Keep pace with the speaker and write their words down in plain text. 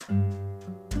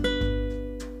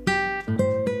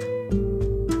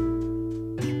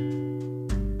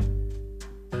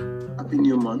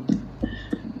month.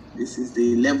 This is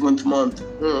the 11th month.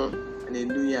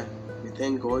 Hallelujah. We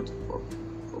thank God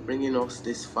for bringing us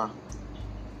this far.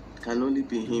 It can only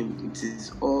be Him. It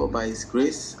is all by His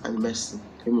grace and mercy.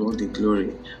 Give Him all the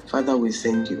glory. Father, we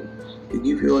thank you. We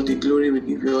give you all the glory. We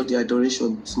give you all the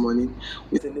adoration this morning.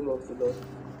 With the name of the Lord,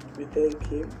 we thank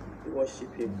Him. We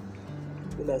worship Him.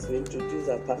 And as we introduce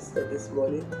our pastor this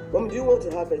morning, Mom, do you want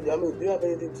to have anything? Do you have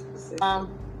anything to say?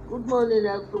 Good morning,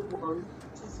 everyone.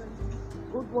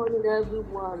 Good morning,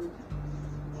 everyone.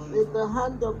 May the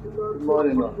hand of the Lord be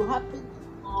upon you. Happy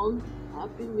month,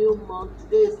 happy new month.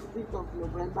 Today is 5th of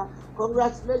November.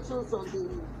 Congratulations on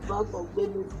the birth of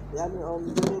baby.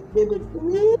 Baby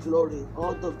glory,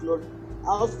 all the glory. I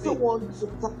also want to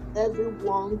thank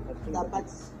everyone that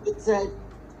participated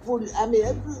fully.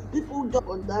 People jump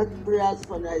on that prayers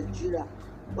for Nigeria,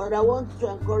 but I want to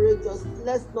encourage us.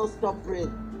 Let's not stop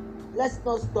praying. Let's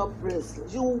not stop praying.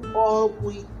 You all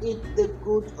will eat the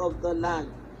good of the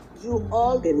land. You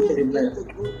all will eat the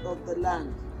good of the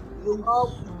land. You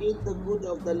all will eat the good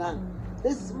of the land.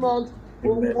 This month, we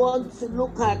want to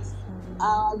look at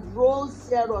our roles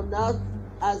here on earth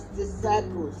as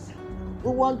disciples.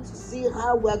 We want to see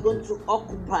how we are going to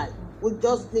occupy. We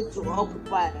just need to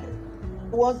occupy.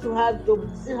 We want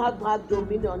to see how to have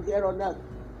dominion here on earth.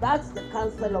 That's the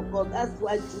counsel of God. That's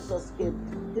why Jesus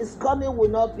came. His coming will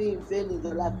not be in vain in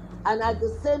your life. And at the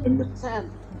same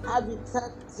time, have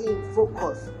eternity in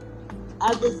focus.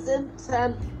 At the same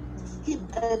time, keep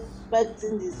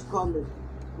expecting His coming.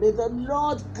 May the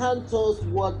Lord count us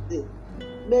worthy.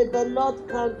 May the Lord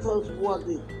count us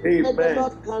worthy. Amen. May the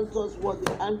Lord count us worthy.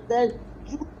 And then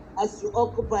you, as you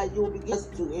occupy, you will be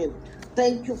blessed to Him.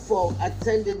 Thank you for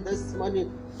attending this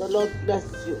morning. The Lord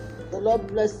bless you. The Lord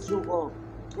bless you all.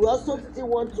 We also still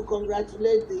want to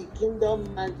congratulate the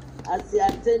Kingdom Man as he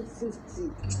attained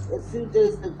 50 a few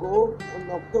days ago on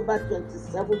October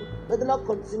 27th. May the Lord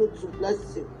continue to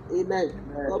bless you. Amen.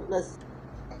 God bless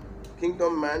you.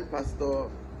 Kingdom Man, Pastor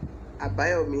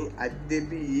Abayomi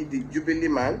Adebiyi, the Jubilee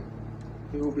Man.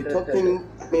 He will be talking,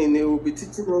 he will be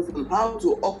teaching us on how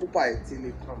to occupy till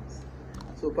He comes.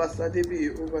 So, Pastor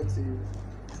Adebiyi, over to you.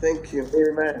 Thank you.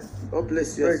 Amen. God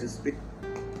bless you as you speak.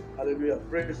 Hallelujah.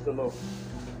 Praise the Lord.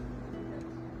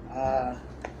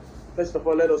 First of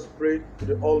all, let us pray to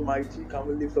the Almighty. Can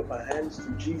we lift up our hands to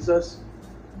Jesus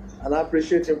and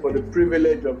appreciate Him for the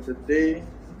privilege of the day,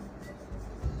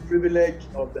 privilege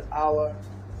of the hour,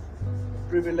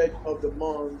 privilege of the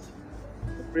month,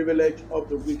 the privilege of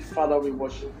the week. Father, we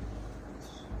worship.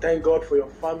 Thank God for your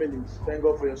families. Thank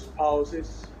God for your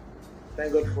spouses.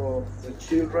 Thank God for your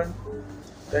children.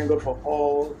 Thank God for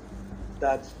all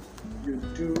that you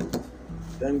do.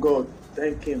 Thank God.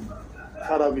 Thank Him.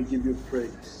 Father, we give you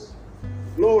praise.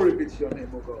 Glory be to your name,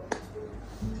 O God.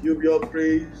 You be all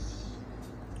praise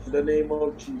in the name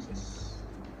of Jesus.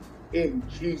 In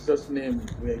Jesus' name,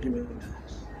 we are giving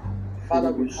thanks.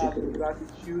 Father, we have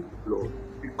gratitude.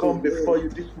 We come before you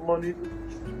this morning,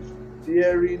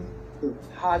 bearing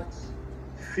hearts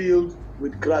filled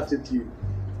with gratitude.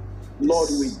 Lord,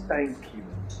 we thank you.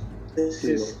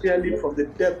 Sincerely, from the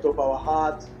depth of our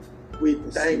heart, we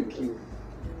thank you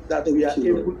that we are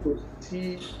able to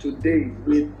see today.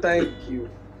 We thank you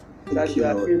that we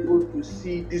are able to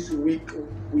see this week.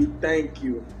 We thank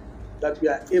you that we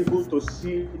are able to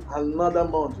see another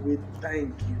month. We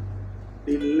thank you.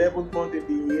 The 11th month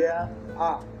in the year.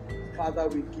 Father,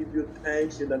 we give you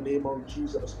thanks in the name of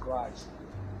Jesus Christ.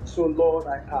 So, Lord,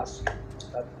 I ask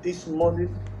that this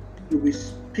morning you will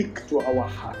speak to our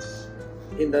hearts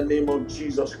in the name of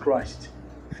Jesus Christ.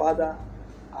 Father,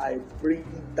 I bring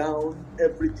down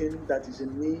everything that is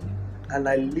in me and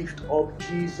I lift up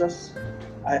Jesus.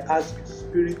 I ask,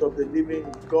 Spirit of the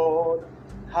living God,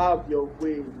 have your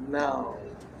way now.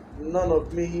 None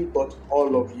of me, but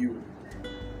all of you.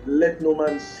 Let no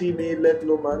man see me, let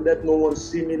no one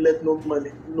see me, let no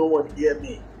one hear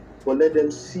me. But let them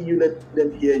see you, let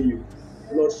them hear you.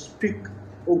 Lord, speak,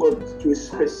 oh God, to a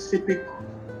specific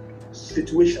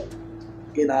situation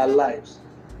in our lives.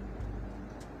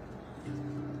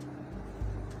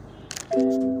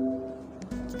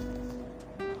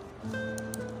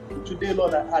 Today,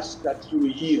 Lord, I ask that you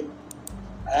will heal.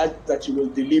 I ask that you will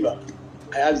deliver.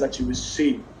 I ask that you will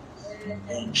save.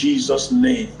 In Jesus'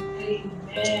 name.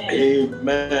 Amen.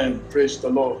 Amen. Praise the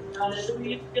Lord.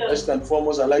 First and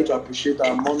foremost, I'd like to appreciate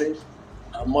our mommy,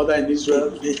 our mother in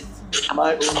Israel,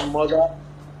 my own mother,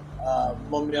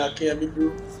 Mommy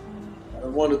Akiyamidu. I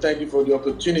want to thank you for the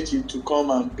opportunity to come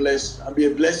and bless and be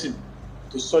a blessing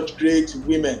to such great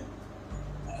women.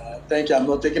 Thank you. I'm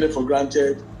not taking it for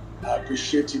granted. I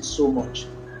appreciate it so much.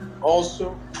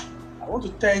 Also, I want to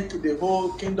thank the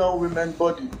whole Kingdom Women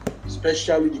body,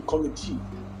 especially the committee.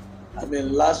 I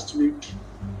mean, last week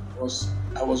I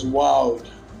was wowed.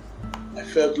 I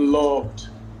felt loved.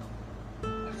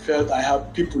 I felt I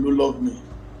have people who love me.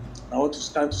 I want to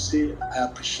stand to say I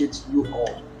appreciate you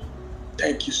all.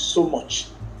 Thank you so much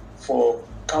for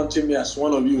counting me as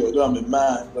one of you, although I'm a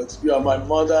man, but you are my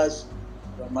mothers,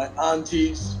 you are my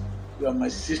aunties, you are my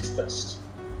sisters,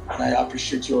 and I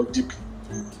appreciate you all deeply.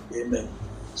 Amen.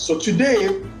 So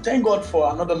today, thank God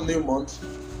for another new month.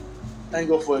 Thank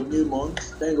God for a new month.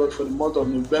 Thank God for the month of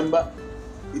November.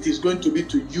 It is going to be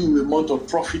to you a month of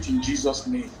profit in Jesus'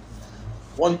 name.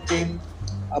 One thing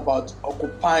about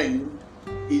occupying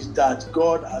is that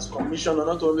God has commissioned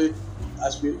not only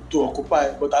as we to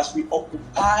occupy, but as we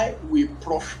occupy, we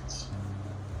profit.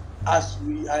 As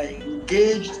we are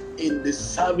engaged in the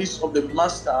service of the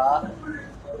Master,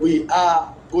 we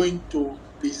are going to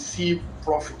receive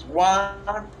profit.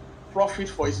 One profit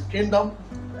for His kingdom,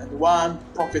 and one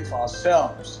profit for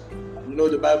ourselves. And you know,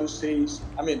 the Bible says,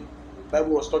 the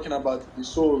Bible was talking about the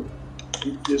soul.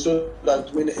 The soul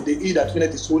that when he that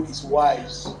winneth the soul is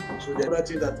wise. So there are other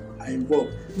things that are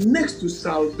involved. Next to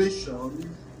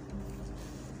salvation,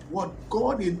 what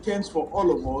God intends for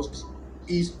all of us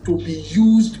is to be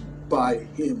used by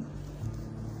Him.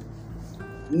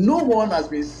 No one has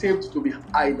been saved to be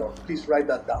idle. Please write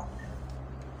that down.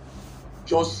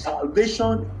 Your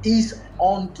salvation is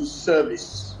unto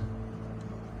service.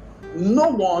 No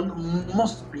one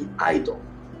must be idle.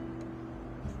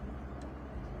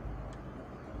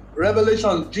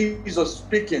 Revelation, Jesus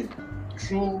speaking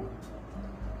through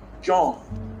John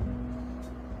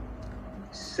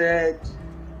said,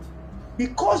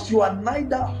 because you are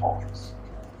neither hot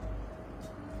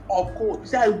or cold. He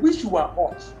said, I wish you were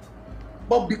hot,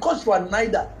 but because you are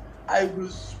neither, I will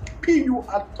spew you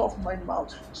out of my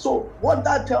mouth. So what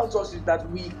that tells us is that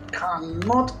we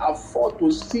cannot afford to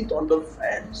sit on the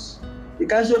fence. You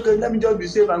can't say, okay, let me just be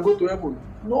saved and go to heaven.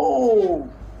 No,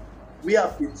 we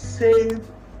have been saved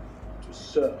to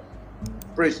serve.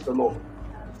 Praise the Lord.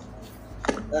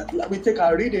 Let me take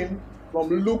our reading from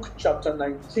Luke chapter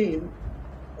 19.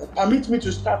 Permit me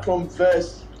to start from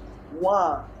verse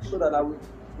 1 so that I will,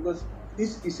 because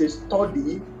this is a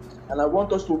study and I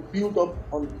want us to build up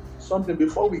on something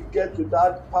before we get to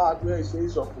that part where it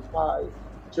says occupy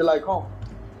till I come.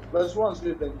 Verse 1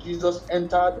 says, then Jesus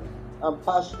entered and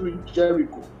passed through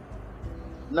Jericho.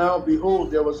 Now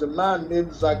behold, there was a man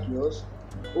named Zacchaeus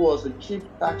who was a chief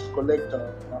tax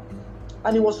collector,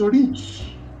 and he was rich.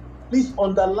 Please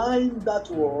underline that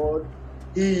word,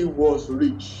 he was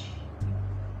rich.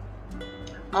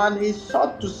 And he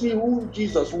sought to see who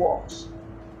Jesus was,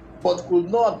 but could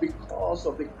not because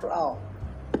of the crowd.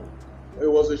 For he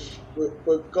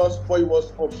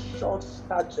was of short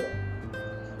stature.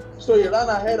 So he ran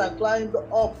ahead and climbed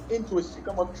up into a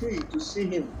sycamore tree to see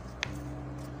him,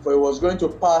 for he was going to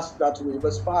pass that way.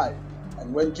 Verse 5.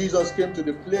 And when Jesus came to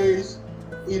the place,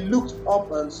 he looked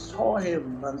up and saw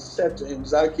him and said to him,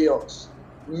 Zacchaeus,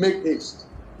 make haste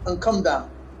and come down,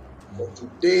 for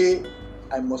today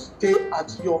I must stay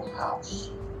at your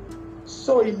house.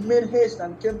 So he made haste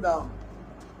and came down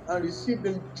and received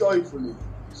him joyfully.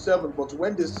 7. But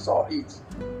when they saw it,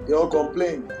 they all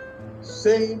complained,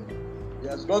 saying, he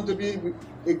has gone to be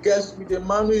a guest with a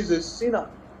man who is a sinner.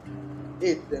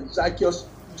 8. Then Zacchaeus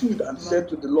stood and said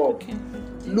to the Lord,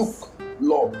 look,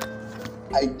 Lord,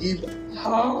 I give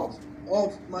half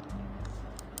of my...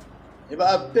 If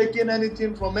I have taken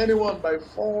anything from anyone by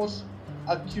false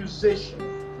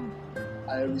accusation,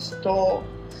 I restore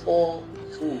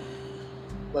fourfold.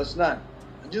 Verse 9.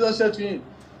 And Jesus said to him,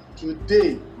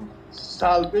 today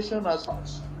salvation has come,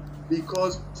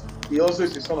 because he also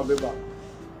is the Son of Abraham.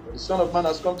 For the Son of Man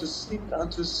has come to seek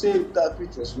and to save that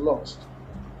which was lost.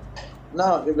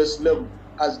 Now in verse 11,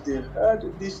 as they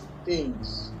heard these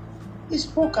things, he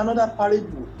spoke another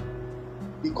parable,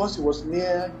 because he was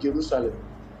near Jerusalem,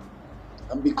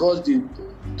 and because they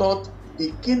thought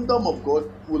the kingdom of God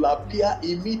will appear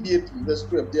immediately. Verse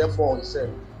 12, therefore he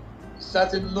said, a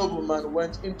certain nobleman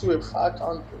went into a far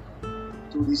country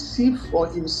to receive for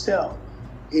himself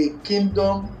a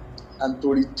kingdom and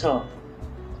to return.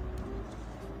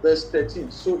 Verse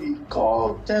 13, so he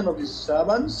called 10 of his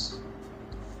servants,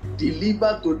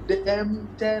 delivered to them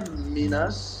 10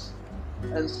 minas,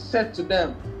 and said to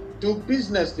them, do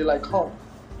business till I come.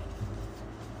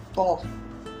 But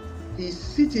his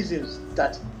citizens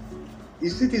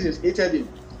hated him,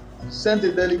 and sent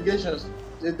a delegation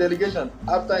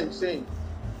after him, saying,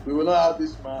 we will not have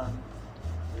this man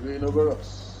reign over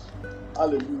us.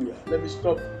 Hallelujah. Let me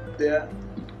stop there.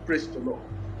 Praise the Lord.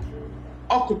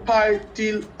 Occupy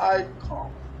till I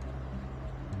come.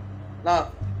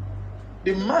 Now,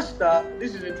 The master,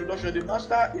 this is introduction, the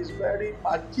master is very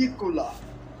particular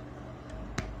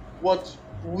what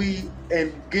we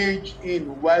engage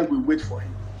in while we wait for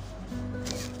him.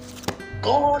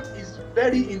 God is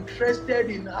very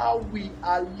interested in how we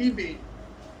are living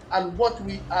and what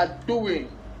we are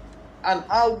doing and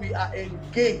how we are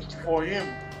engaged for him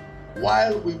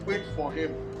while we wait for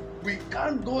him. We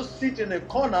can't go sit in a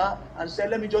corner and say,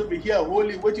 let me just be here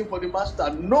holy waiting for the master.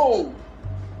 No.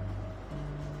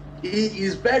 He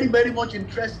is very, very much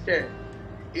interested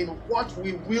in what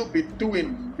we will be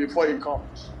doing before he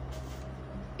comes.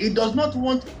 He does not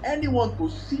want anyone to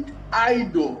sit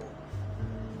idle,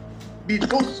 be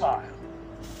docile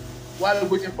while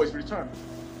waiting for his return.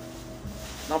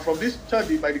 Now, from this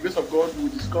study, by the grace of God, we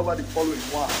will discover the following.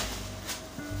 One,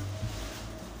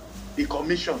 the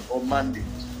commission or mandate.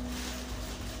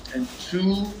 And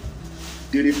two,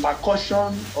 the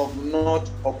repercussion of not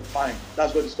occupying.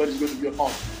 That's what the study is going to be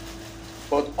on.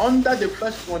 But under the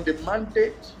first one, the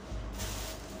mandate,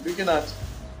 looking at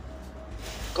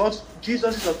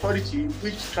Jesus' authority,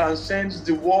 which transcends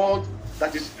the world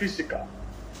that is physical.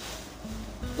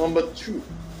 Number two,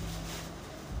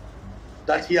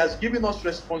 that he has given us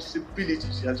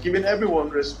responsibilities. He has given everyone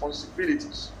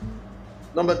responsibilities.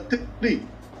 Number three,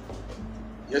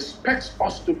 he expects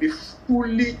us to be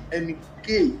fully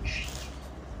engaged.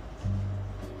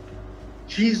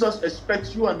 Jesus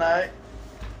expects you and I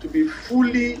to be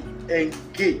fully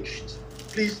engaged.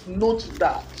 Please note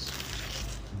that.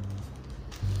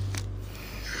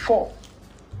 4,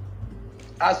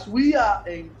 as we are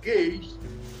engaged,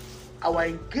 our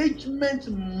engagement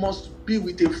must be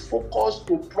with a focus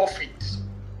to profit.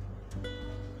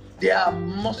 There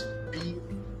must be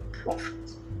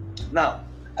profit. Now,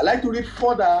 I'd like to read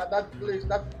further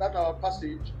that our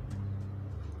passage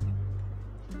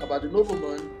about the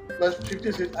nobleman. Verse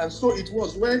 15 says, and so it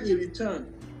was when he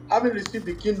returned, having received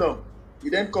the kingdom, he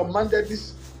then commanded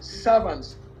his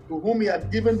servants to whom he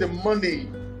had given the money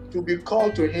to be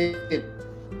called to him,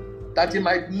 that he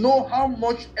might know how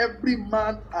much every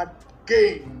man had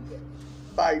gained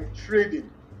by trading.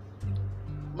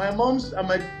 My moms and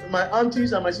my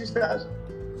aunties and my sisters,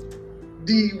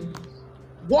 the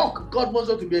work God wants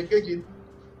us to be engaged in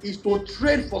is to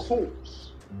trade for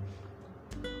souls,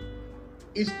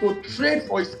 is to trade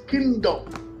for his kingdom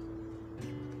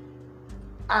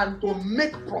and to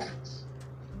make profits.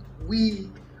 We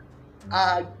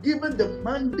are given the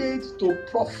mandate to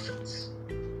profit.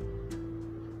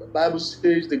 The Bible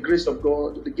says the grace of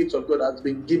God, the gifts of God has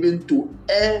been given to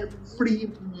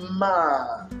every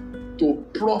man to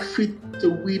profit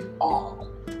with all.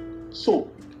 So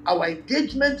our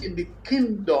engagement in the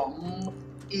kingdom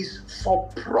is for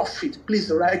profit.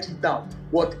 Please write it down.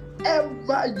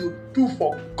 Whatever you do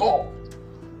for God,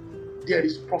 there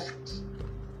is profit.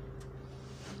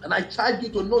 And I charge you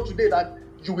to know today that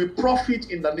you will profit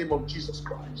in the name of Jesus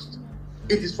Christ.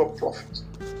 It is for profit.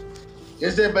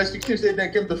 Instead, verse 16 says,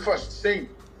 then came the first, saying,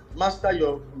 Master,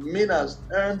 your minas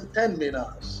earned 10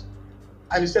 minas.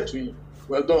 And he said to him,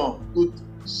 well done, good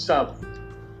servant,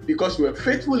 because you were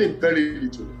faithful in very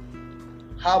little,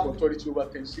 have authority over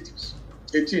 10 cities.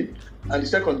 18. And the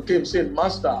second came, saying,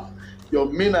 Master, your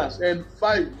minas earned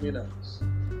 5 minas.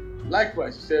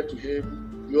 Likewise, he said to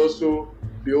him, you also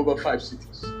be over 5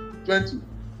 cities. 20.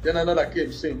 Then another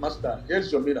came, saying, Master,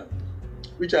 here's your mina,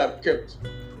 which I have kept.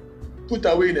 Put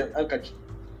away in an handkerchief.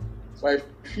 For I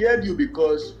feared you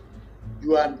because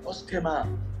you are an austere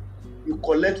man. You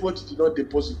collect what you did not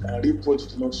deposit and reap what you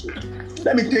did not sow.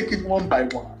 Let me take it one by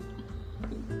one.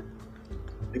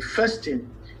 The first thing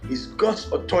is God's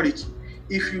authority.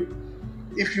 If you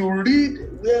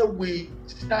read where we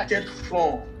started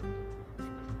from,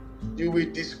 you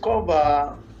will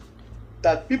discover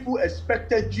that people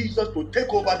expected Jesus to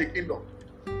take over the kingdom.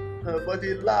 But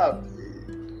he laughed.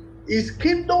 His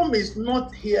kingdom is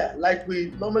not here like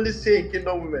we normally say in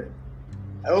Kingdom Women.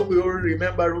 I hope we all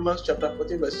remember Romans chapter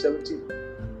 14 verse 17.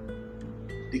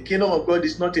 The kingdom of God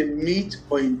is not in meat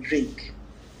or in drink,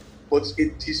 but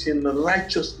it is in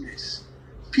righteousness,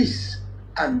 peace,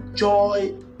 and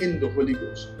joy in the Holy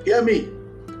Ghost. Hear me.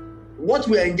 What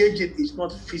we are engaged in is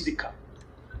not physical.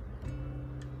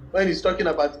 When he's talking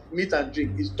about meat and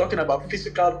drink, he's talking about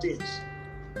physical things.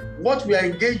 What we are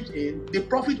engaged in, the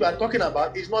profit we are talking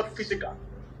about is not physical.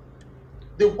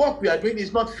 The work we are doing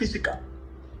is not physical.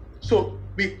 So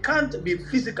we can't be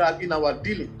physical in our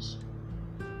dealings.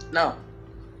 Now,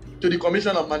 to the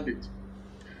commission of mandate.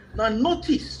 Now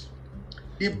notice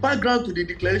the background to the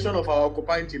declaration of our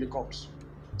occupying till it comes.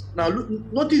 Now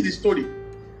notice the story.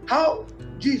 How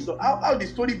the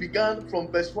story began from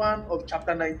verse 1 of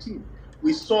chapter 19.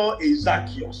 We saw a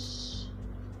Zacchaeus.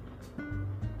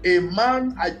 A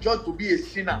man adjudged to be a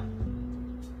sinner.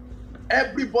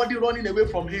 Everybody running away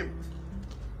from him.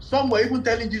 Some were even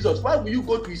telling Jesus, why will you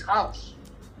go to his house?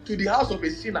 To the house of a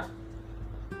sinner.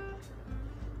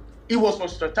 He was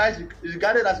ostracized,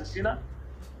 regarded as a sinner.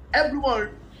 Everyone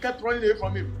kept running away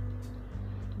from him.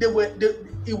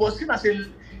 He was seen as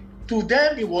to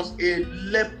them he was a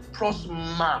leprous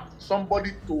man,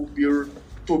 somebody to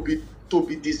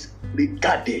be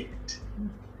disregarded.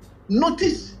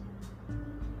 Notice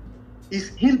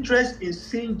his interest in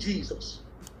seeing Jesus.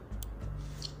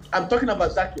 I'm talking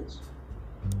about Zacchaeus.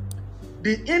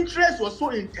 The interest was so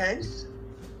intense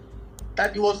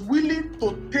that he was willing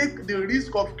to take the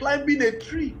risk of climbing a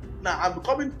tree. Now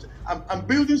I'm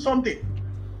building something.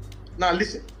 Now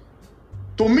listen,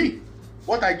 to me,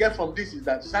 what I get from this is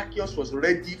that Zacchaeus was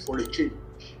ready for a change.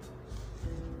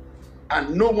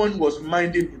 And no one was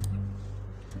minding him.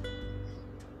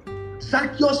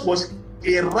 Zacchaeus was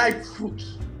a ripe fruit.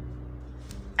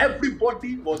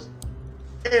 Everybody was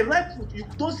a ripe fruit. You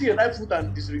don't see a ripe fruit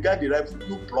and disregard the ripe fruit.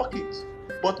 You pluck it.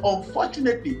 But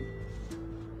unfortunately,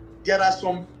 there are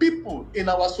some people in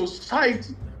our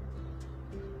society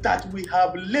that we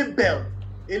have labeled.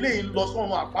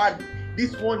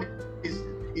 This one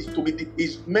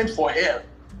is meant for hell.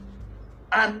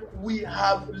 And we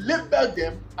have labeled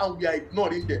them and we are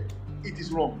ignoring them. It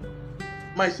is wrong.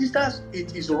 My sisters,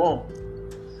 it is wrong.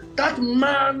 That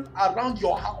man around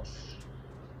your house,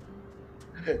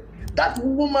 that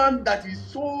woman that is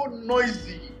so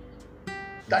noisy,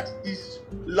 that is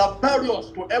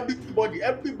laborious to everybody.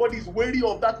 Everybody is wary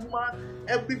of that woman.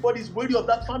 Everybody is wary of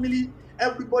that family.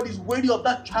 Everybody is wary of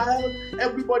that child.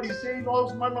 Everybody is saying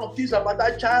all manner of things about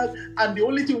that child. And the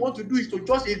only thing you want to do is to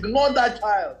just ignore that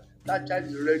child. That child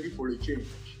is ready for a change.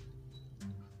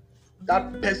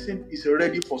 That person is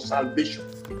ready for salvation.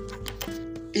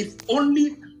 If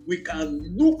only we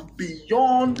can look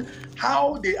beyond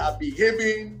how they are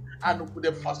behaving and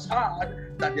the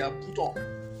facade that they have put on.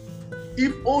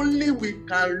 If only we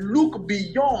can look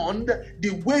beyond the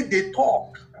way they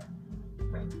talk.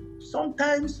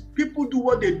 Sometimes people do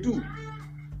what they do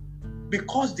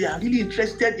because they are really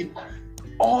interested in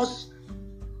us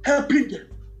helping them.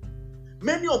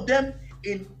 Many of them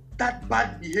in that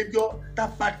bad behavior,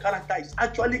 that bad character is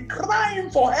actually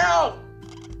crying for help,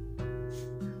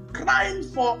 crying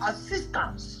for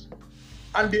assistance.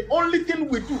 And the only thing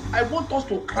we do, I want us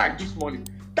to cry this morning.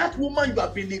 That woman you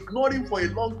have been ignoring for a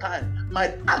long time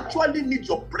might actually need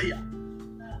your prayer.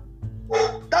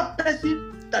 That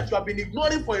person that you have been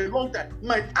ignoring for a long time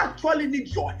might actually need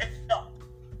your help.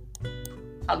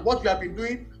 And what we have been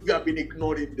doing, we have been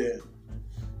ignoring them.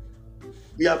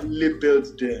 We have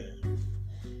labeled them.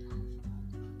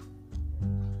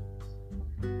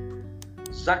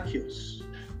 Zacchaeus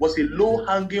was a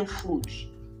low-hanging fruit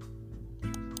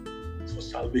for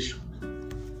salvation.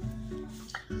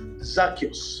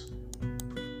 Zacchaeus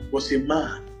was a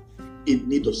man in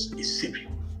need of a savior.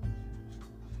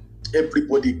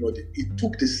 Everybody ignored it. It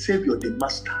took the savior, the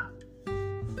master,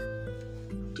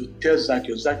 to tell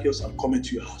Zacchaeus, Zacchaeus, I'm coming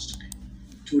to your house today.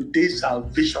 Today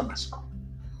salvation has come.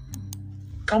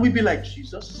 Can we be like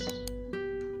Jesus?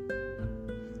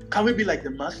 Can we be like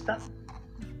the master?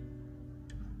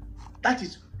 That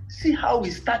is, see how he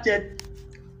started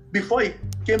before he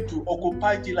came to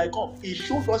occupy till I come. He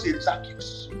showed us a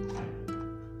Zacchaeus.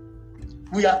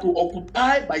 We are to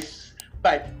occupy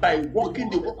by walking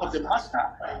the work of the master,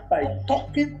 by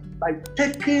talking, by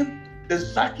taking the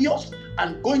Zacchaeus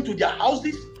and going to their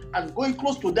houses and going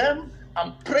close to them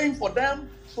and praying for them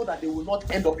so that they will not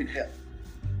end up in hell.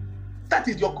 That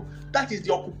is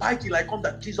the occupy till I come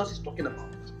that Jesus is talking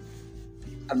about.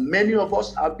 And many of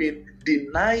us have been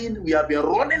denying, we have been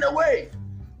running away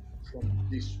from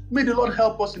this. May the Lord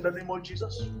help us in the name of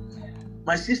Jesus.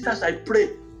 My sisters, I pray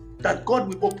that God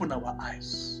will open our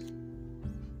eyes.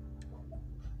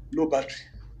 Low battery.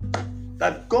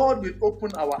 That God will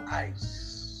open our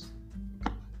eyes.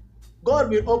 God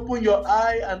will open your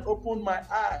eye and open my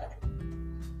eye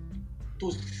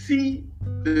to see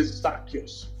the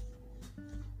Zacchaeus.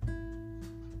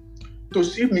 To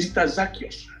see Mr.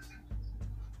 Zacchaeus.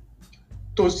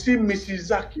 To see Mrs.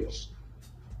 Zacchaeus.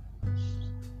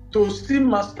 To see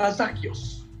Master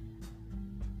Zacchaeus.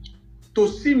 To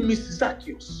see Miss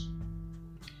Zacchaeus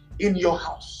in your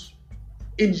house,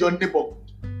 in your neighborhood,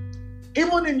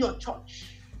 even in your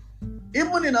church,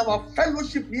 even in our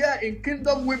fellowship here in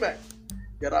Kingdom Women.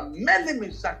 There are many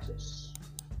Miss Zacchaeus.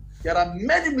 There are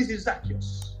many Mrs.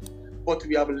 Zacchaeus, but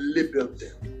we have labeled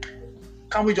them.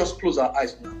 Can we just close our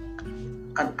eyes now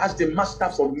and ask the Master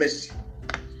for mercy?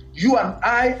 You and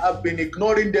I have been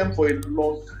ignoring them for a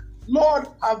long time. Lord,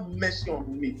 have mercy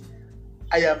on me.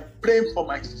 I am praying for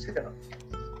myself.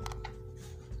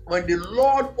 When the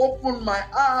Lord opened my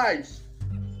eyes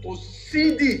to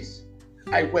see this,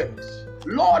 I wept.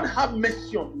 Lord, have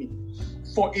mercy on me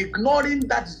for ignoring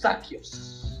that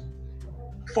Zacchaeus,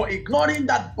 for ignoring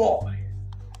that boy,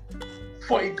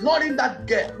 for ignoring that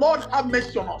girl. Lord, have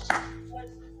mercy on us.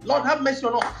 Lord, have mercy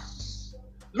on us.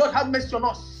 Lord, have mercy on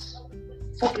us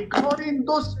for ignoring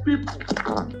those people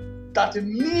that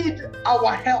need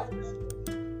our help.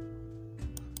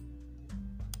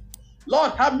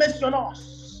 Lord, have mercy on us.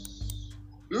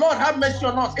 Lord, have mercy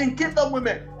on us. In Kingdom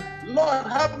Women, Lord,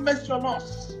 have mercy on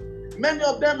us. Many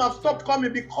of them have stopped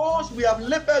coming because we have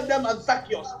labeled them as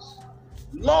Zacchaeus.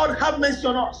 Lord, have mercy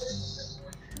on us.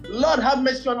 Lord, have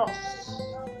mercy on us.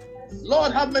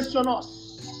 Lord, have mercy on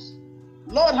us.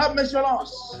 Lord, have mercy on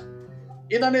us.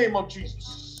 In the name of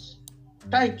Jesus.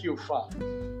 Thank you, Father.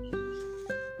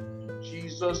 In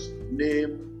Jesus'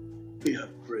 name we have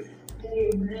prayed.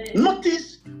 Amen.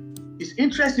 Notice his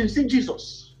interest in seeing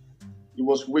Jesus. He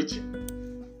was waiting.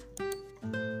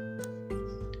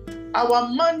 Our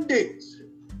mandate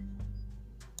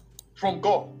from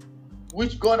God,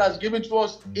 which God has given to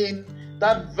us in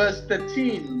that verse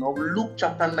 13 of Luke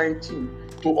chapter 19,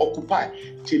 to occupy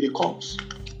till he comes,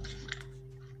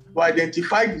 to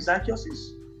identify the Zacchaeus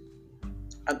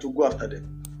and to go after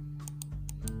them.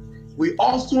 We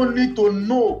also need to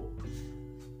know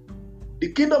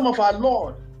the kingdom of our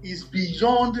Lord is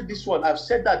beyond this world. I've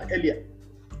said that earlier.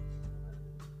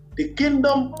 The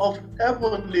kingdom of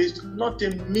heaven is not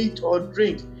in meat or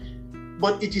drink,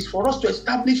 but it is for us to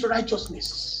establish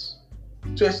righteousness,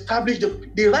 to establish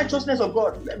the righteousness of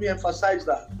God. Let me emphasize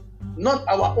that. Not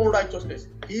our own righteousness,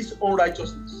 his own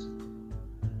righteousness.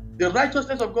 The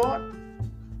righteousness of God,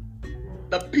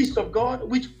 the peace of God,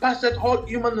 which passeth all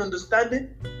human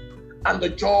understanding, and the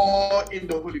joy in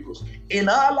the Holy Ghost, in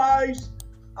our lives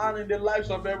and in the lives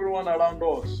of everyone around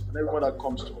us and everyone that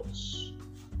comes to us.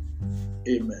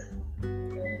 Amen.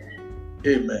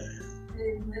 Amen.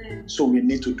 Amen. So we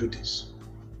need to do this.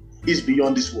 It's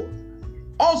beyond this world.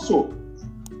 Also,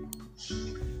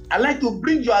 I'd like to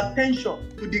bring your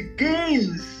attention to the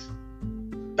gains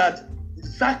that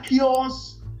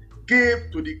Zacchaeus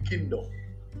gave to the kingdom.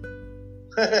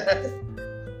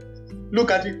 Look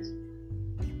at it.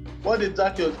 What did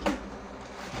Zacchaeus do?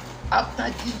 After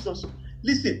Jesus,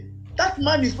 listen, that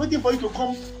man is waiting for you to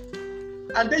come,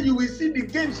 and then you will see the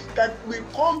gains that will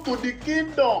come to the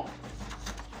kingdom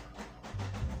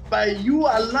by you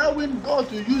allowing God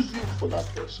to use you for that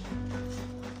person.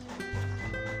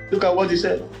 Look at what he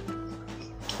said.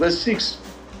 Verse 6.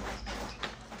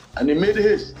 And he made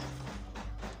haste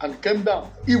and came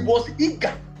down. He was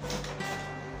eager.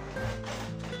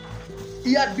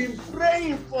 He had been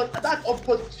praying for that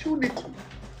opportunity.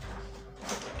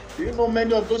 Do you know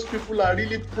many of those people are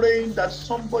really praying that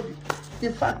somebody,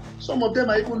 in fact, some of them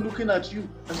are even looking at you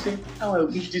and saying, how I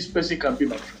wish this person can be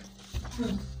my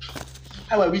friend.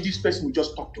 How I wish this person will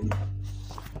just talk to me.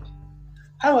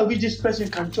 How I wish this person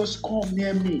can just come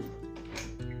near me.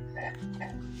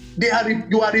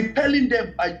 You are repelling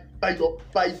them by the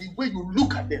way you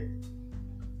look at them.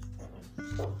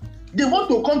 They want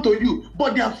to come to you,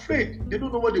 but they are afraid. They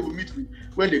don't know what they will meet with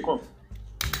when they come.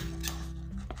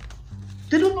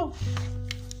 They don't know.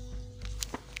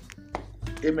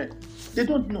 Amen. They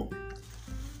don't know.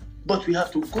 But we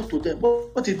have to go to them.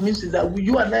 What it means is that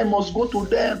you and I must go to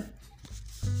them.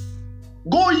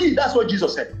 Go ye. That's what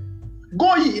Jesus said.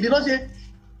 Go ye. He did not say,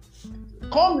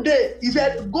 come there. He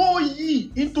said, go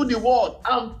ye into the world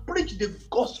and preach the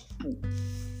gospel.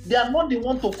 They are not the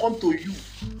one to come to you.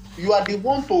 You are the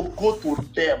one to go to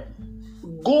them.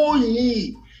 Go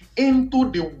ye into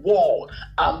the world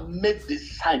and make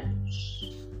disciples.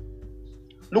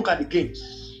 Look at the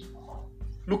gains.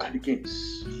 Look at the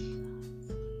gains.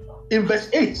 In verse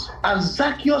 8, and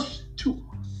Zacchaeus too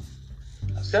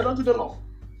said unto the Lord,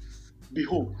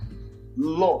 behold,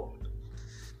 Lord,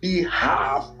 the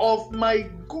half of my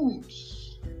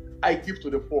goods I give to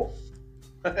the poor.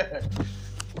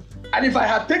 And if I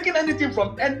had taken anything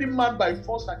from any man by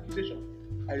false accusation,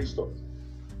 I restore.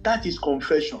 That is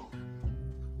confession.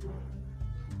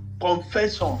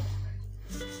 Confession.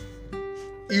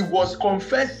 He was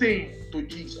confessing to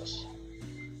Jesus.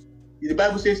 The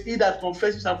Bible says, he that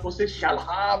confesses and forsakes shall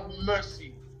have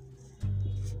mercy.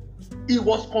 He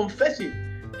was confessing,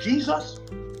 Jesus,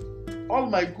 all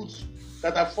my goods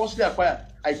that I falsely acquired,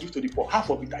 I give to the poor. Half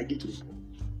of it I give to the poor.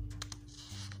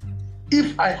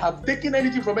 If I have taken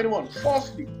anything from anyone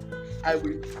falsely, I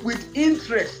will, with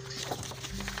interest.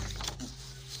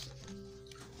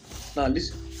 Now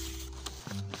listen,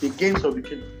 the gains of the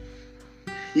kingdom.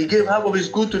 He gave half of his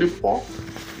good to the poor.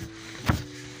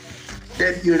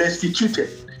 Then he restituted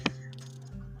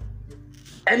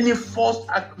any false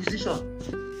acquisition.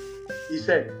 He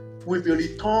said, will be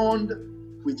returned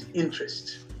with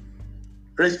interest.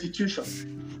 Restitution.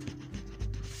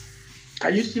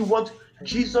 Can you see what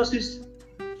Jesus'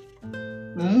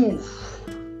 move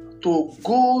to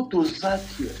go to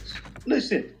Zacchaeus?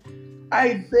 Listen,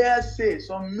 I dare say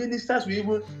some ministers will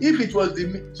even, if it was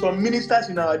some ministers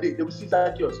in our day, they will see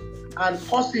Zacchaeus and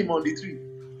curse him on the tree.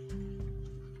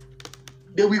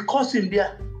 They will curse him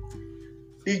there.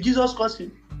 Did Jesus curse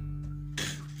him?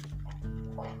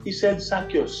 He said,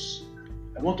 Zacchaeus,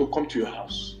 I want to come to your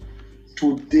house.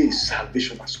 Today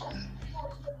salvation has come.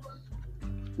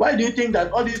 Why do you think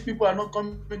that all these people are not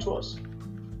coming to us?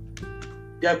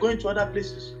 They are going to other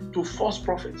places, to false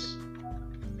prophets,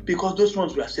 because those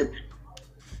ones we accept.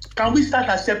 Can we start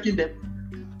accepting them?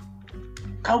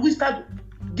 Can we start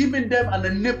giving them an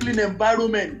enabling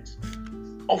environment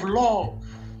of love?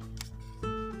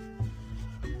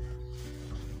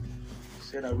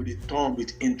 He said, I will return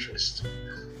with interest.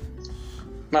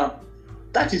 Now,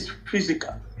 that is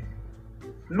physical.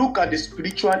 Look at the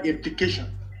spiritual implication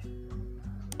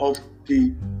of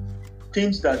the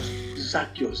things that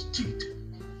Zacchaeus did.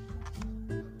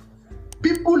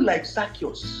 People like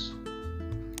Zacchaeus,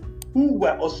 who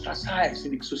were ostracized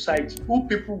in the society, who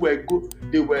people were good,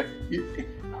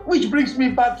 which brings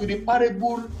me back to the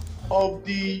parable of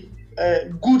the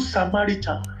Good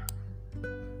Samaritan.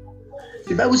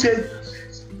 The Bible says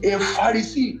a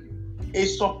Pharisee, a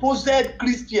supposed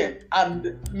Christian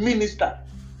and minister,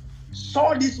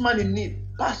 saw this man in need,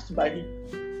 passed by him.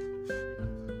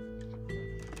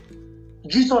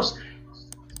 Jesus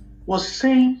was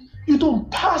saying, you don't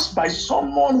pass by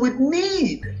someone with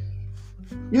need.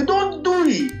 You don't do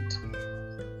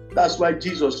it. That's why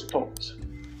Jesus taught.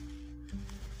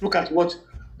 Look at what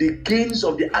the gains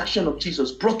of the action of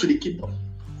Jesus brought to the kingdom.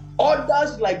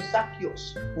 Others like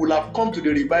Zacchaeus will have come to the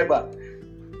revival,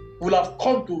 will have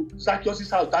come to Zacchaeus'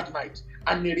 house that night,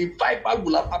 and a revival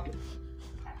will have happened.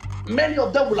 Many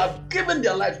of them will have given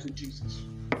their lives to Jesus.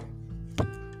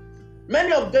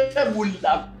 Many of them will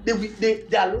have,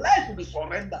 their life will be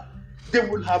surrendered. They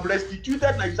will have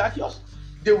restituted like Zacchaeus.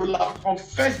 They will have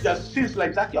confessed their sins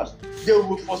like Zacchaeus. They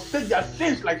will forsake their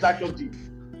sins like Zacchaeus did.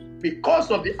 Because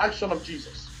of the action of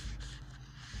Jesus.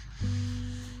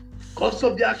 Because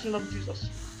of the action of Jesus.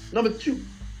 Number 2,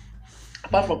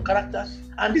 apart from characters,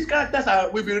 and these characters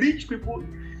will be rich people,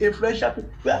 influential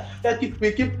people.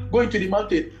 We keep going to the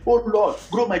mountain. Oh Lord,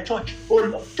 grow my church. Oh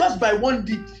Lord, just by one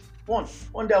deed.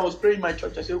 One day I was praying in my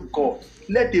church. I said, oh God,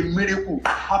 let a miracle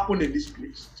happen in this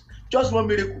place. Just one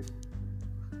miracle.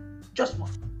 Just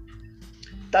one.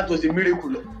 That was the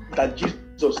miracle that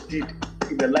Jesus did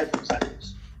in the life of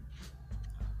Zacchaeus.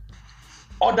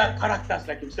 Other characters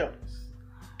like himself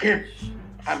came.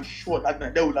 I'm sure that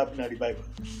night they will have been a revival.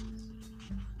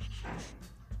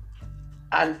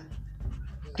 And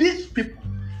these people,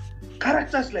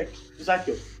 characters like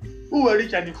Zacchaeus, who were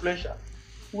rich and influential,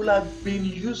 will have been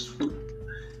useful.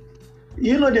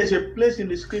 You know, there's a place in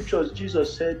the scriptures,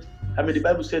 Jesus said, the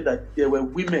Bible said that there were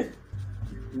women,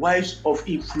 wives of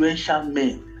influential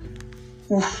men,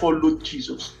 who followed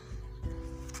Jesus.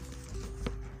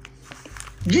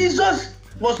 Jesus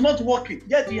was not working,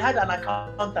 yet he had an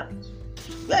accountant.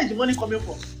 Where is the money coming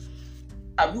from?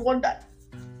 Have you wondered?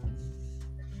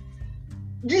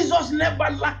 Jesus never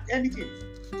lacked anything.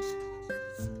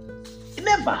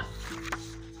 Never.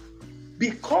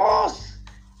 Because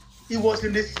he was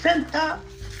in the center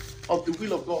of the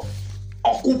will of God,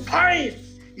 occupying.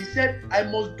 He said, I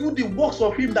must do the works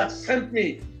of him that sent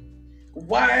me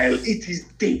while it is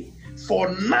day. For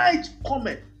night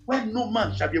cometh when no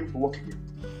man shall be able to walk again.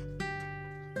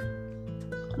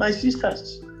 My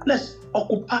sisters, let's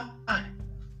occupy.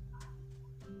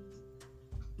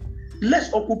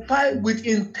 Let's occupy with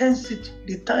intensity.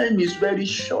 The time is very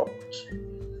short.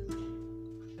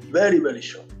 Very, very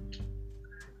short.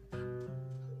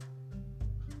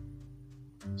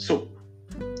 So,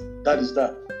 that is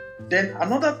that. Then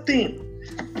another thing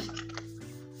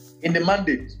in the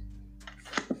mandate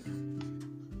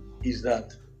is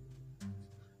that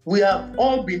we have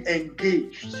all been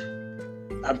engaged.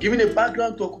 I've given a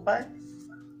background to occupy.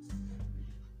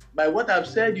 By what I've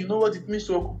said, you know what it means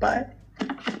to occupy?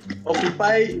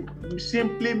 Occupy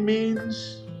simply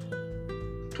means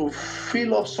to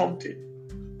fill up something,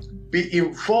 be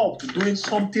involved doing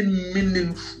something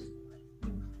meaningful.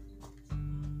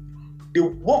 The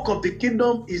work of the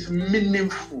kingdom is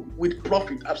meaningful with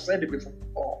profit. I've said it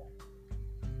before.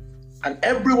 And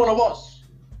every one of us,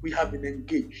 we have been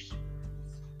engaged.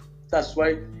 That's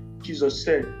why Jesus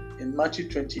said in Matthew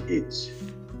 28, he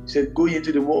said, go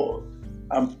into the world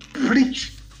and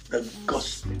preach the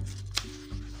gospel.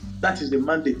 That is the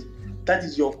mandate. That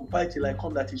is your occupy till I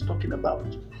come that he's talking about.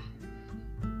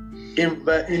 In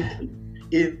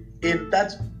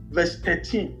that verse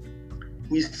 13,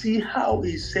 we see how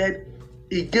he said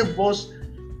he gave us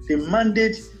the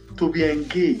mandate to be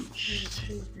engaged.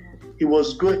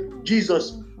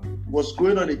 Jesus was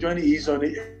going on a journey, he's on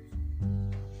it.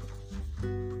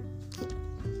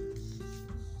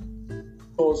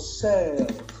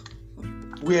 Yourself,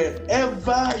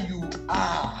 wherever you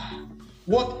are,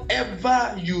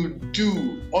 whatever you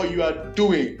do or you are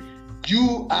doing,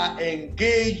 you are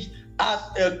engaged as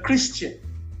a Christian.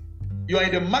 You are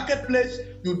in the marketplace,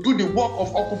 you do the work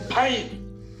of occupying.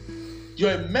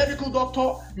 You're a medical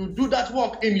doctor, you do that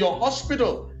work in your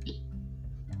hospital.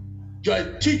 You're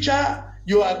a teacher,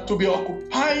 you are to be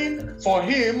occupying for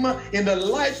him in the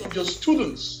lives of your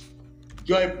students.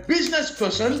 You're a business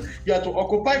person, you are to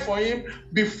occupy for him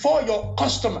before your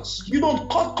customers. You don't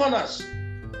cut corners.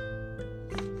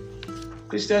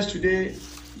 Christians today,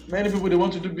 many people, they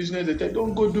want to do business, they tell,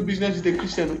 don't go do business with a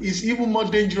Christian. It's even more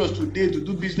dangerous today to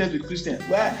do business with Christians.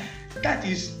 Where that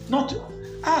is not,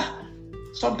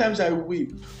 sometimes I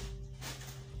weep.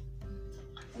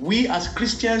 We as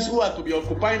Christians who are to be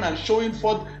occupying and showing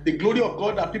forth the glory of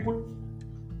God, that people,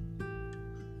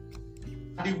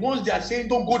 the ones they are saying,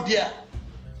 don't go there.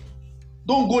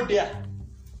 Don't go there.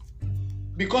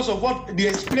 Because of what the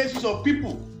experiences of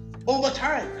people over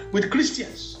time with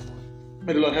Christians.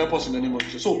 May the Lord help us in the name of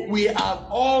Jesus. So we have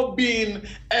all been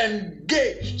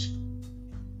engaged.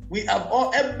 We have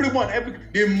all,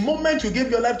 the moment you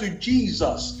give your life to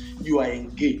Jesus, you are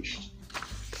engaged.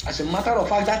 As a matter of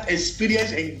fact, that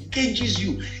experience engages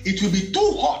you. It will be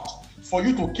too hot for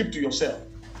you to keep to yourself.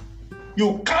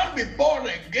 You can't be born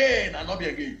again and not be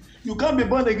engaged. You can't be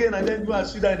born again and then go and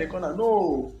sit down in the corner.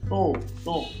 No.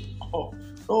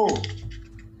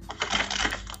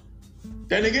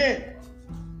 Then again,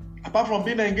 apart from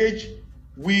being engaged,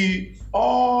 we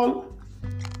all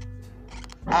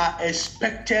are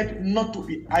expected not to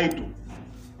be idle.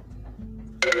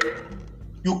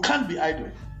 You can't be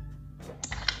idle.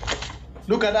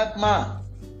 Look at that man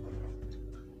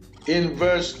in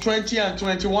verse 20 and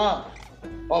 21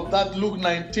 of that Luke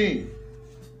 19.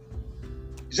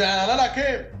 He said, and another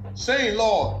came, saying,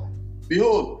 Lord,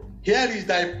 behold, here is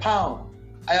thy pound.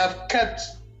 I have kept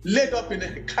laid up in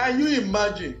it. Can you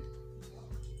imagine?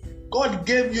 God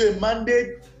gave you a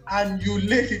mandate and you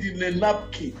laid it in a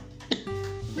napkin.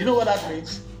 You know what that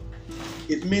means?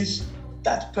 It means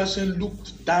that person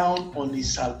looked down on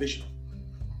his salvation.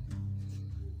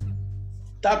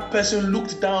 That person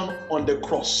looked down on the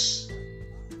cross.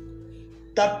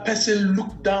 That person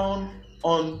looked down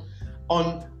on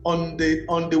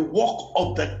the work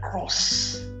of the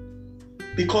cross.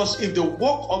 Because if the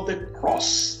work of the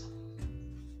cross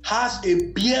has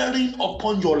a bearing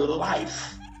upon your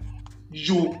life,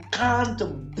 you can't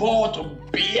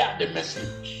but bear the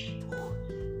message.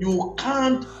 You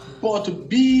can't but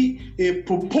be a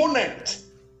proponent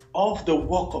of the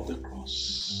work of the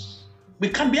cross. We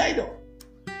can't be idle.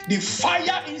 The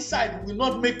fire inside will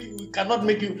not make you, cannot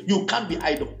make you, you can't be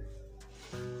idle.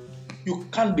 You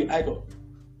can't be idle.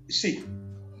 You see,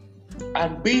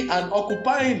 and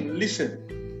occupying,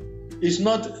 listen, it's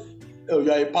not, oh,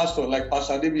 you are a pastor, like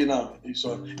Pastor David now, he's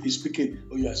speaking,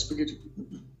 oh, you are speaking to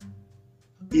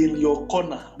in your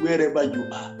corner, wherever you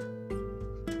are.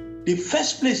 The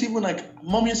first place, even like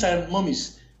mommies and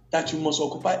mommies, that you must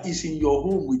occupy is in your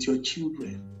home with your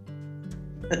children.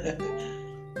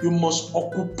 You must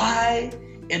occupy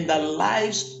in the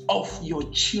lives of your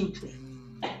children,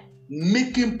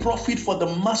 making profit for the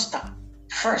master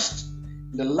first,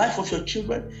 in the life of your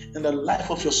children, in the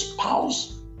life of your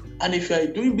spouse. And if you are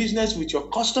doing business with your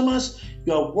customers,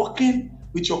 you are working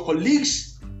with your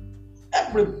colleagues,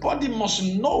 everybody must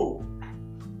know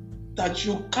that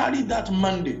you carry that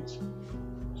mandate.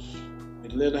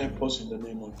 Let us help us in the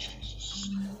name of Jesus.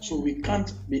 So we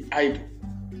can't be idle.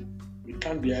 We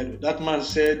can't be idle. That man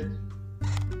said,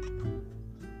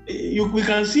 we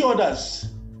can see others.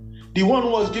 The one who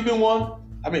was giving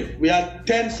we had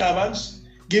 10 servants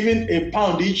giving a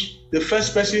pound each. The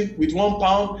first person with 1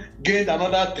 pound gained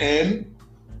another 10,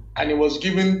 and he was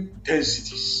given 10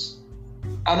 cities.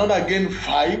 Another gained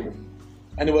 5,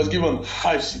 and he was given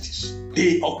 5 cities.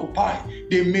 They occupy,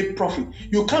 they made profit.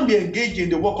 You can't be engaged in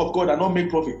the work of God and not make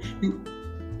profit.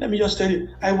 Let me just tell you,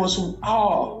 I was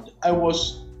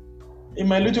in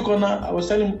my little corner. I was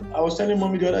telling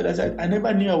mommy the other day, I said, I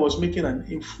never knew I was making an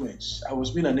influence. I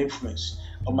was being an influence,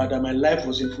 or that my life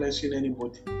was influencing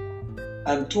anybody.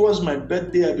 And towards my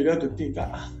birthday, I began to think,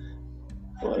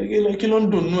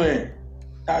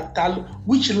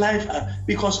 Which life?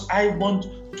 Because I want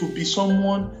to be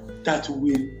someone that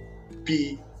will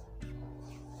be,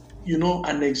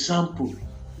 an example.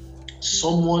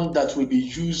 Someone that will be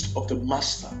used of the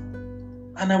master.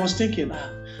 And I was thinking,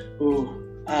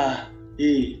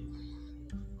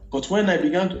 But when I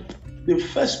began the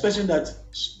first person that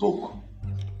spoke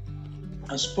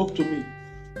to me,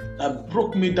 that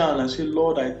broke me down and said,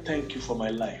 Lord, I thank you for my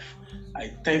life.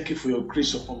 I thank you for your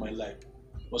grace upon my life,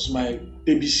 was my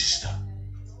baby sister.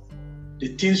 The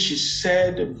things she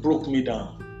said broke me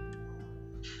down.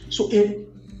 So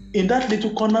in that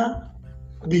little corner,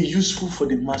 be useful for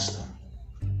the master.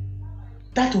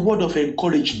 That word of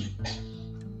encouragement,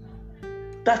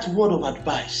 that word of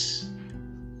advice,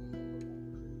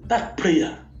 that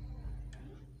prayer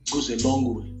goes a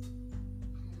long way.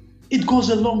 It goes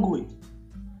a long way.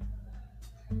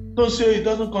 Don't say it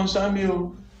doesn't concern me.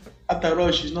 After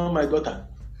all, she's not my daughter.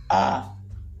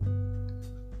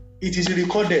 It is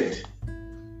recorded.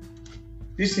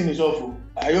 This thing is awful.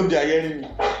 I hope they are hearing me.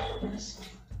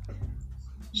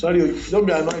 Sorry, don't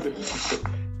be annoyed.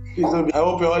 Please don't be. I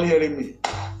hope you're all hearing me.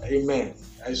 Amen.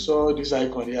 I saw this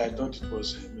icon here. I thought it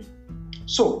was me.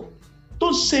 So,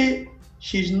 don't say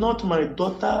she's not my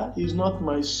daughter. He's not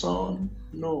my son.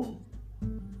 No.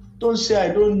 Don't say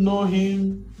I don't know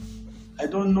him. I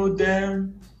don't know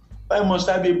them. Why must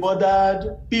I be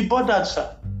bothered? Be bothered,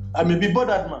 sir. Be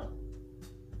bothered, man.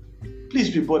 Please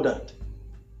be bothered.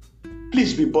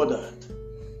 Please be bothered.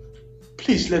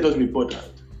 Please let us be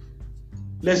bothered.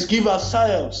 Let's give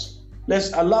ourselves.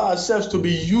 Let's allow ourselves to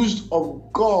be used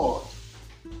of God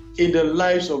in the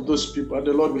lives of those people. And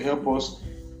the Lord will help us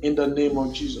in the name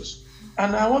of Jesus.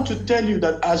 And I want to tell you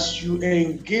that as you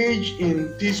engage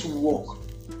in this work,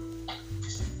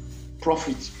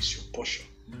 profit is your portion.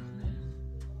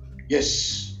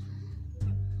 Yes,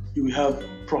 you will have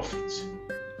profit.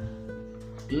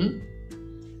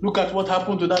 Look at what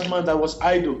happened to that man that was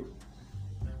idle.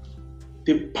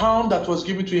 The pound that was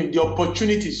given to him, the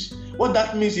opportunities. What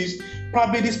that means is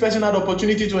probably this person had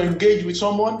opportunity to engage with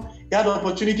someone. He had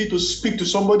opportunity to speak to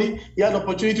somebody. He had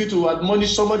opportunity to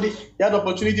admonish somebody. He had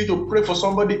opportunity to pray for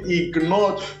somebody. He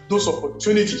ignored those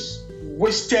opportunities,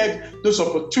 wasted those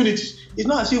opportunities. It's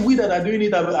not as if we that are doing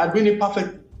it are doing it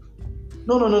perfect.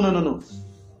 No.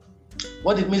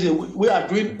 What it means is we are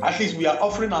doing, at least we are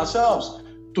offering ourselves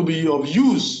to be of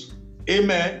use.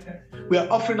 Amen. We are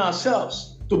offering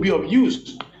ourselves to be of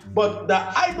use. But the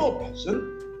idle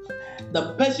person,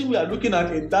 the person we are looking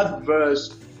at in that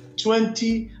verse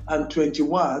 20 and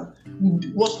 21,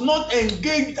 was not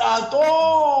engaged at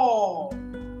all.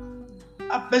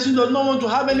 A person does not want to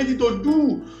have anything to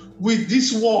do with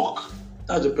this work.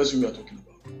 That's the person we are talking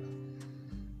about.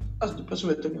 That's the person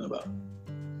we are talking about.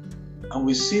 And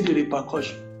we see the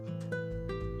repercussion.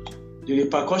 The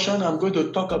repercussion I'm going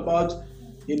to talk about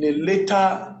in a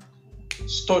later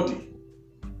study.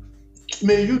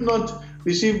 May you not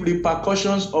receive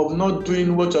repercussions of not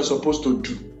doing what you're supposed to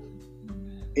do.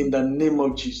 In the name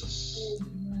of Jesus.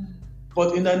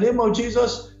 But in the name of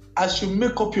Jesus, as you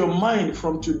make up your mind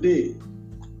from today,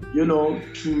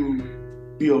 to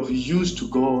be of use to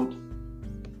God,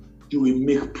 you will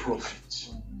make profit.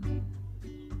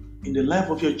 In the life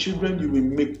of your children, you will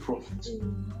make profit.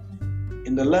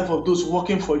 In the life of those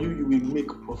working for you, you will make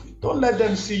profit. Don't let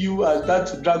them see you as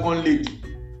that dragon lady.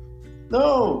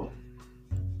 No.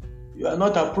 You are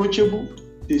not approachable.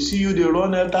 They see you, they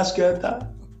run helter-skelter.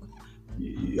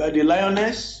 You are the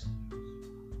lioness.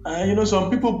 And some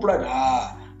people pride,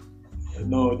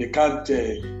 they can't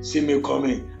see me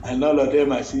coming. And all of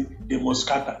them, I see, they must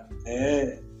scatter.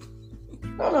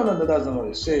 No, that's not what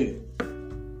I'm saying.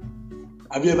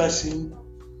 Have you ever seen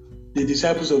the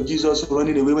disciples of Jesus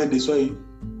running away when they saw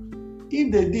him?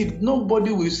 If they did,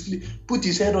 nobody will put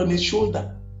his head on his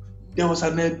shoulder. There was a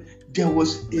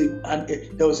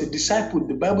disciple.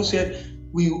 The Bible said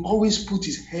we always put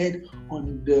his head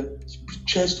on the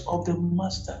chest of the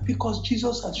master because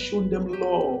Jesus has shown them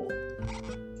love.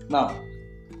 Now,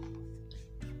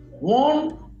 I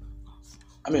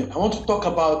want to talk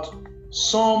about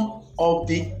some of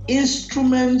the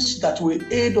instruments that will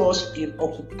aid us in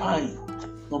occupying.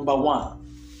 Number one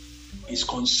is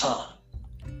concern.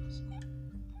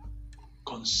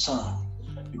 Concern.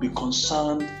 You be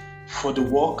concerned for the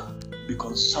work. Be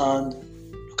concerned.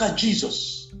 Look at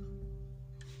Jesus.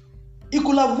 He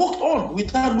could have walked on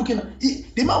without looking.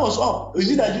 The man was up.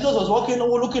 Is it that Jesus was walking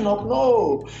or looking up?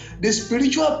 No. The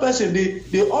spiritual person,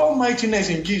 the almightiness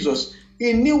in Jesus,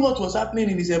 he knew what was happening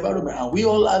in his environment, and we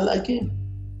all are like him.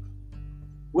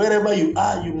 Wherever you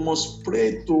are, you must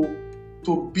pray to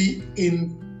be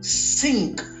in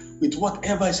sync with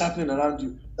whatever is happening around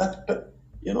you.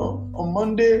 On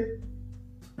Monday,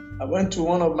 I went to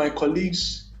one of my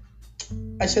colleagues.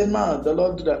 I said, man, the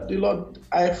Lord,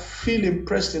 I feel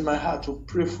impressed in my heart to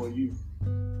pray for you.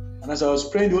 And as I was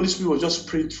praying, the Holy Spirit was just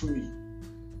praying through me.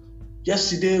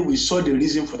 Yesterday, we saw the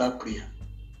reason for that prayer.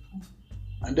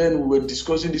 And then we were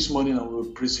discussing this morning and we were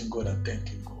praising God and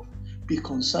thanking God. Be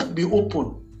concerned, be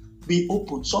open. Be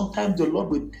open. Sometimes the Lord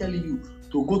will tell you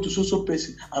to go to so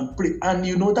person and pray. And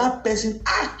that person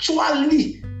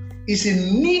actually is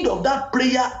in need of that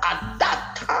prayer at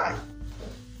that time.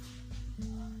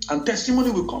 And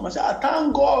testimony will come and say, I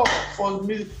thank God for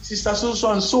me, Sister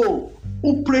so and so,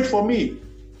 who prayed for me.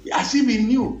 As if he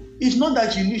knew. It's not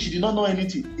that she knew, she did not know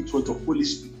anything. It was the Holy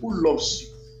Spirit who loves you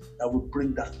that will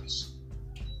bring that person.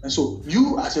 And so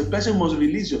you as a person must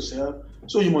release yourself,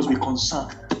 so you must be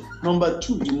concerned. Number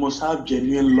 2, you must have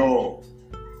genuine love.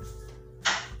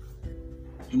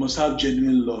 You must have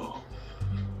genuine love.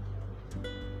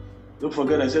 Don't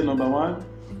forget I said number 1,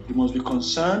 you must be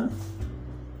concerned.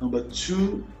 Number 2,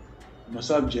 you must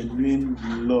have genuine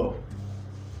love.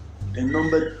 And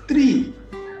number 3,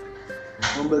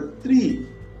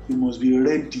 you must be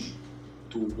ready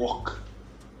to walk.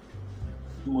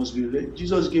 You must be ready.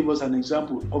 Jesus gave us an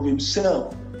example of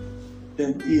himself.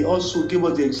 Then he also gave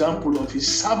us the example of his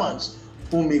servants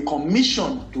whom he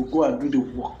commissioned to go and do the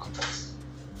work.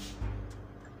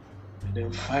 And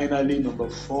then finally, number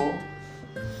 4,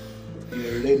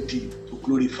 be ready to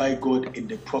glorify God in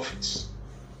the prophets.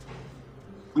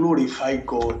 Glorify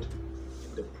God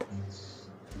in the prophets.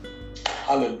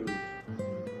 Hallelujah.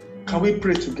 Can we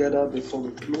pray together before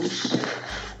we close?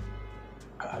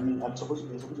 I'm supposed to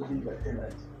be like 10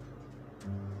 minutes.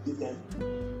 Is it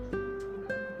 10?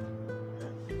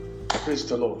 Praise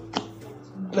the Lord.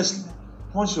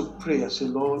 Once you pray and say,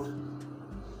 Lord,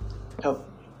 help me.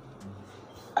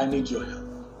 I need your help.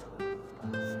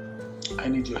 I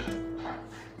need your help.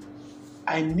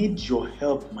 I need your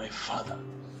help, my Father.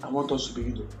 I want us to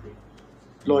begin to pray.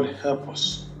 Lord, help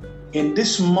us. In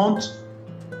this month,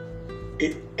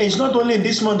 it's not only in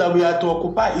this month that we are to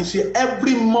occupy. It's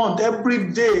every month,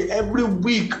 every day, every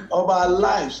week of our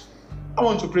lives. I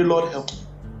want to pray, Lord, help me.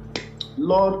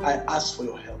 Lord, I ask for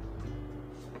your help.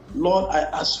 Lord, I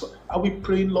ask for. Are we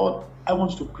praying, Lord? I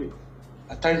want you to pray.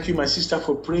 I thank you, my sister,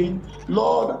 for praying.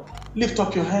 Lord, lift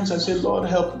up your hands and say, Lord,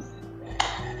 help me.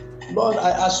 Lord,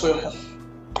 I ask for your help.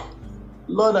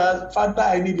 Lord, Father,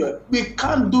 I need your help. We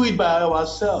can't do it by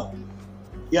ourselves.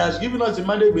 He has given us the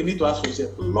mandate we need to ask for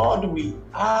yourself. Lord, we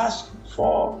ask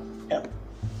for help.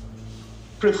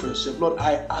 Pray for yourself. Lord,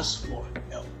 I ask for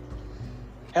help.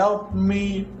 Help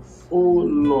me, oh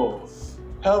Lord.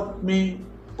 Help me,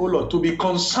 oh Lord, to be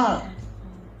concerned.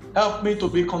 Help me to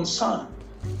be concerned.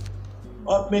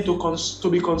 Help me to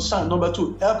be concerned. Number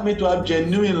 2, help me to have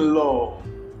genuine love.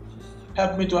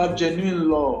 Help me to have genuine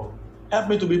love. Help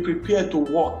me to be prepared to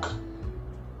walk.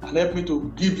 And help me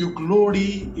to give you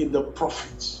glory in the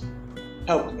prophets.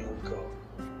 Help me, oh God.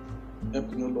 Help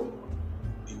me, oh Lord.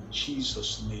 In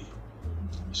Jesus' name.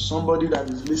 Somebody that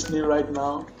is listening right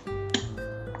now,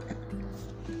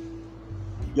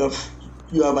 you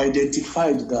have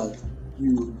identified that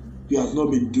you have not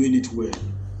been doing it well,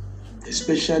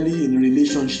 especially in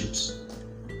relationships.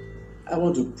 I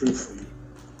want to pray for you.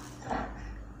 I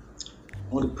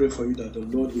want to pray for you that the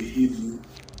Lord will heal you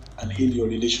and heal your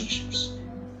relationships.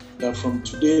 That from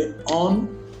today on,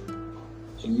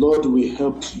 the Lord will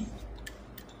help you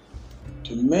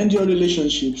to mend your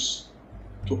relationships,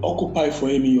 to occupy for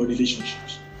Him in your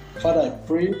relationships. Father, I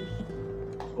pray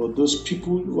for those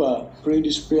people who are praying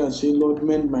this prayer and saying, Lord,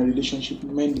 mend my relationship,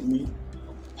 mend me,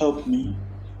 help me.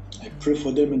 I pray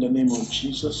for them in the name of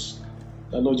Jesus,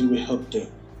 that Lord, you will help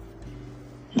them,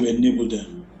 you will enable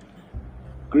them.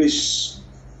 Grace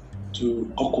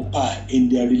to occupy in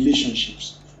their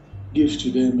relationships. Give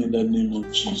to them in the name of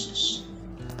Jesus.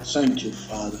 Thank you,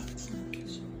 Father.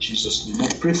 In Jesus' name. I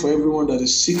pray for everyone that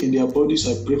is sick in their bodies.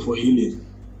 I pray for healing.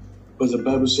 Because the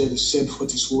Bible said, it sent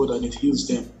forth His word and it heals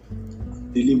them,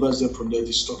 delivers them from their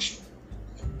destruction.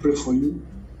 I pray for you.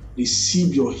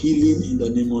 Receive your healing in the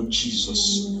name of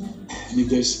Jesus. And if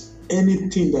there's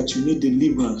anything that you need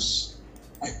deliverance,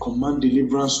 I command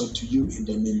deliverance unto you in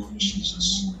the name of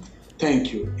Jesus.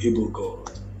 Thank you, able God.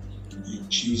 In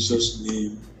Jesus'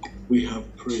 name we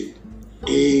have prayed.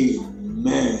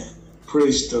 Amen.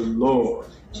 Praise the Lord.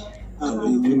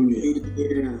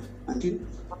 Hallelujah.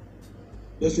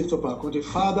 Let's lift up our country.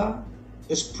 Father,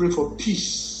 let's pray for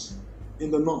peace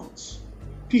in the north,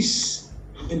 peace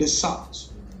in the south,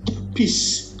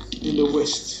 peace in the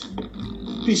west,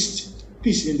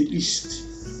 peace in the east.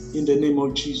 In the name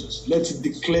of Jesus, let's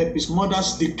declare peace.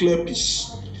 Mothers, declare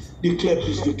peace. Declare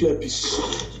peace, declare peace.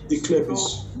 Declare peace.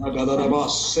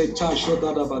 Magadadabas, Seta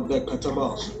Shodadabada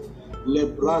Katabas,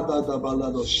 Lebrada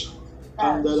Dabalados,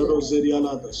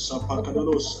 Kandaroserialadas,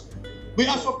 Sapakados. We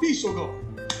ask for peace, O God.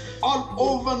 All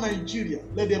over Nigeria,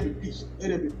 let there be peace. Let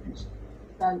there be peace.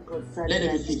 Let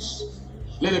there be peace.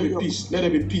 Let there be peace. Let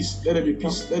there be peace. Let there be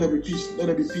peace. Let there be peace. Let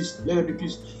there be peace. Let there be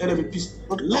peace. Let there be peace.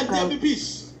 Let there be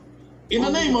peace. In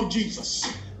the name of Jesus.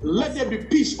 Let there be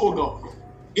peace, O God.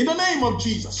 In the name of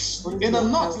Jesus. In the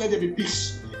north, let there be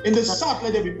peace. In the south,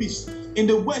 let there be peace. In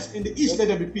the west, in the east, let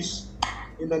there be peace.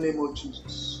 In the name of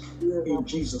Jesus. In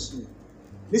Jesus' name.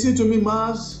 Listen to me,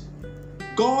 Mars.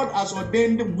 God has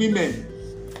ordained women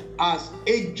as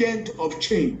agent of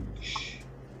change.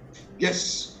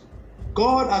 Yes.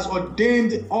 God has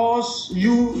ordained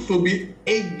you to be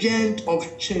agent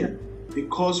of change,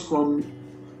 because from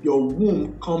your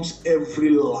womb comes every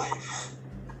life.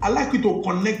 I'd like you to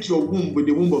connect your womb with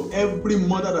the womb of every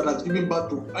mother that has given birth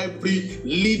to every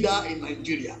leader in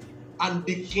Nigeria and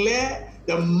declare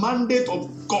the mandate of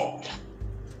God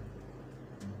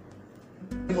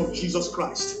in the name of Jesus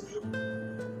Christ.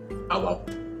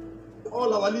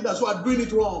 All our leaders who are doing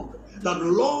it wrong, that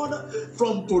Lord,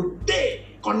 from today,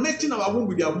 connecting our womb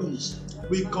with their wombs,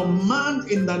 we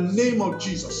command in the name of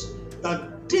Jesus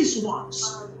that these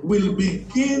ones will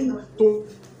begin to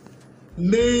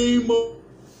name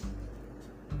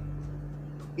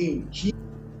in Jesus.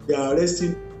 They are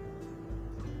resting.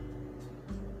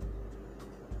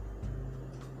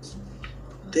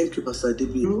 Thank you, Pastor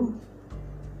David.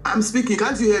 I'm speaking.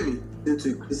 Can't you hear me? To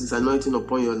increase His anointing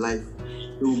upon your life.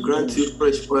 He will grant you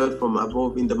fresh oil from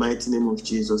above in the mighty name of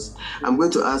Jesus. I'm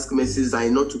going to ask Mrs.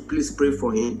 Aino to please pray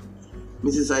for him.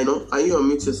 Mrs. Aino, can you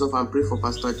unmute yourself and pray for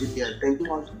Pastor David? And thank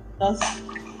you. Just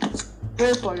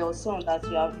pray for your son that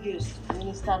you have used to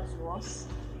minister to us.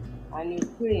 And you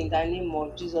pray in the name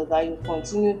of Jesus that you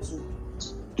continue to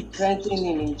strengthen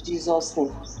him in Jesus'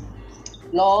 name.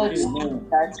 Lord,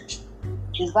 that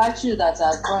the virtue that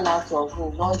has gone out of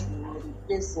him, Lord, you will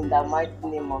replace in the mighty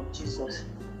name of Jesus.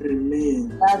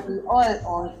 Amen. That the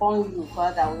oil upon you,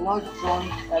 Father, will not run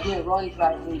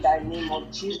dry in the name of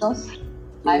Jesus.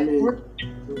 Amen. I pray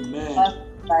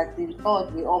that the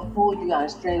Lord will uphold you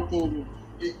and strengthen you.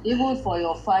 Even for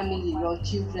your family, your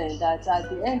children, that at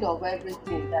the end of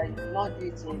everything, that you will not do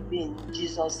it in vain in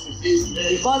Jesus'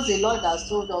 name. Because the Lord has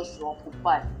told us to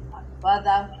occupy.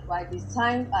 Father, by the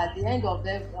time, at the end of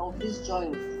this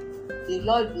journey, the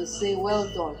Lord will say, well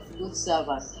done, good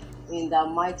servant, in the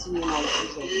mighty name of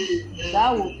Jesus.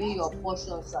 That will be your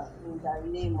portion, sir, in the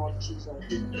name of Jesus.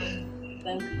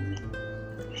 Thank you.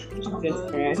 Jesus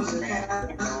Christ,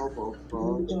 The love of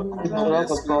God, the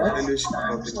love of God, the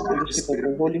fellowship of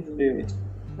the Holy Spirit,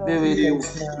 be with us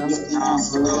now and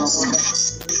forever.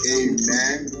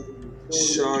 Amen.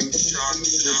 Goodness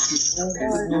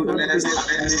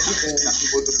and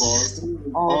both of us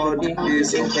all the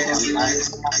days of our life.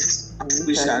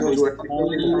 We shall dwell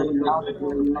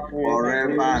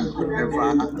forever and ever.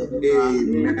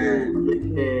 Amen.